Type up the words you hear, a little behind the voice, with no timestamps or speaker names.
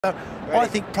I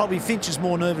think probably Finch is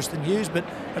more nervous than Hughes, but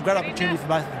a great opportunity for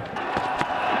both of them.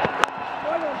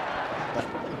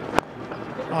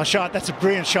 Oh, shot, that's a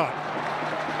brilliant shot.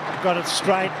 Got it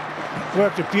straight,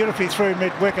 worked it beautifully through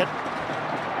mid-wicket.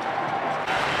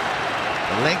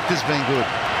 The length has been good.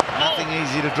 Nothing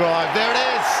easy to drive. There it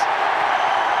is.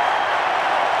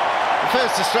 The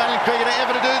first Australian cricketer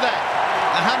ever to do that.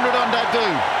 100 on debut.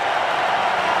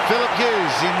 Phillip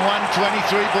Hughes in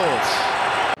 123 balls.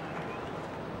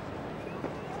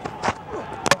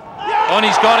 And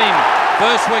he's got him.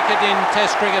 First wicket in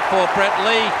Test cricket for Brett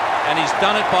Lee, and he's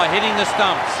done it by hitting the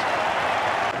stumps.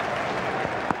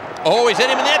 Oh, he's hit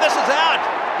him in there. This is out.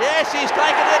 Yes, he's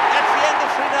taken it. That's the end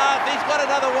of Srinath. He's got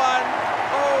another one.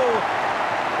 Oh,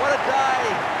 what a day.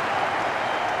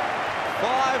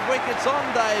 5 wickets on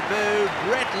debut.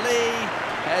 Brett Lee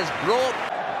has brought...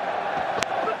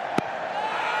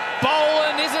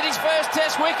 Boland, is it his first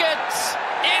Test wicket?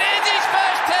 It is his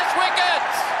first Test wicket!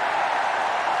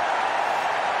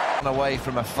 Away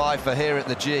from a fifer here at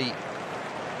the G.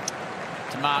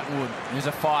 To Mark Wood, who's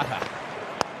a fighter.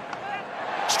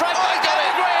 Straight back on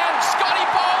the ground. Scotty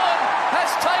Boland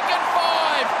has taken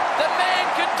 5. The man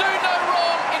could do no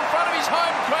wrong in front of his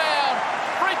home crowd.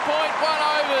 3.1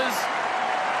 overs.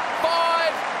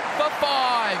 5 for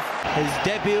 5. His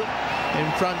debut in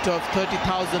front of 30,000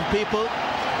 people,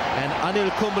 and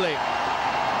Anil Kumble. He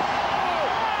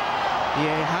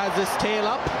has his tail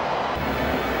up.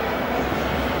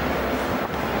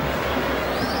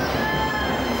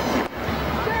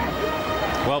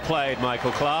 Well played,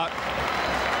 Michael Clarke.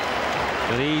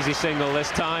 An easy single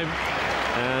this time,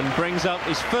 and brings up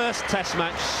his first Test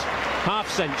match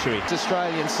half-century.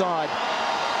 Australian side.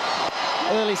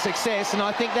 Early success, and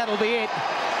I think that'll be it.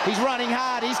 He's running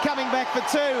hard. He's coming back for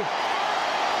 2.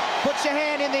 Put your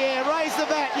hand in the air. Raise the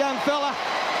bat, young fella.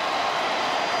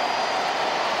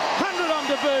 100 on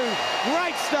debut.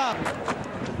 Great stuff.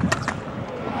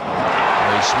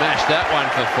 He smashed that one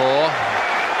for 4.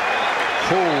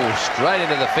 Straight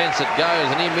into the fence it goes,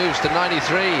 and he moves to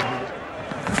 93.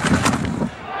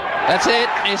 That's it.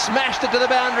 He smashed it to the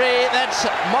boundary. That's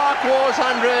Mark Waugh's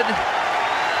 100.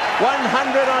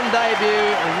 100 on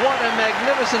debut. What a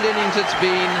magnificent innings it's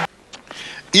been.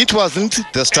 It wasn't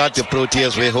the start the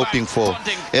Proteas were hoping for,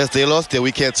 as they lost the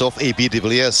wickets of AB de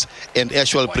Villiers and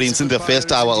Ashwell Prince in the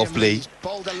first hour of play.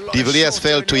 De Villiers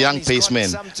fell to young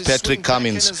paceman Patrick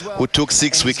Cummins, who took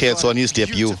 6 wickets on his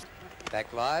debut.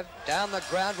 Back live, down the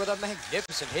ground with a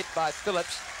magnificent hit by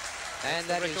Phillips. And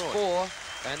that is 4.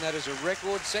 And that is a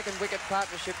record 2nd wicket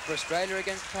partnership for Australia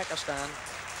against Pakistan.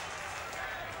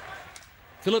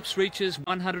 Phillips reaches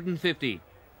 150.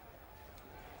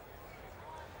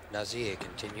 Nazir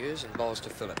continues and bowls to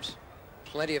Phillips.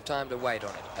 Plenty of time to wait on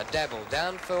it. A dabble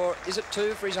down for, is it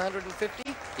 2 for his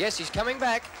 150? Yes, he's coming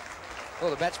back. Well,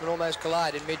 the batsman almost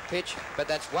collide in mid-pitch, but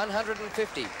that's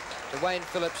 150 to Wayne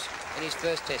Phillips in his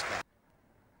first Test match.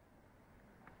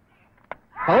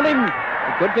 Hold him.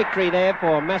 A good victory there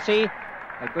for Massey.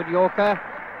 A good Yorker.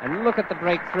 And look at the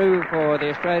breakthrough for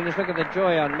the Australians. Look at the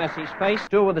joy on Massey's face.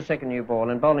 Still with the second new ball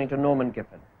and bowling to Norman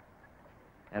Gifford.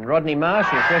 And Rodney Marsh,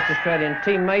 his West Australian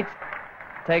teammate,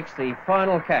 takes the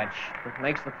final catch that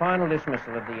makes the final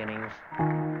dismissal of the innings.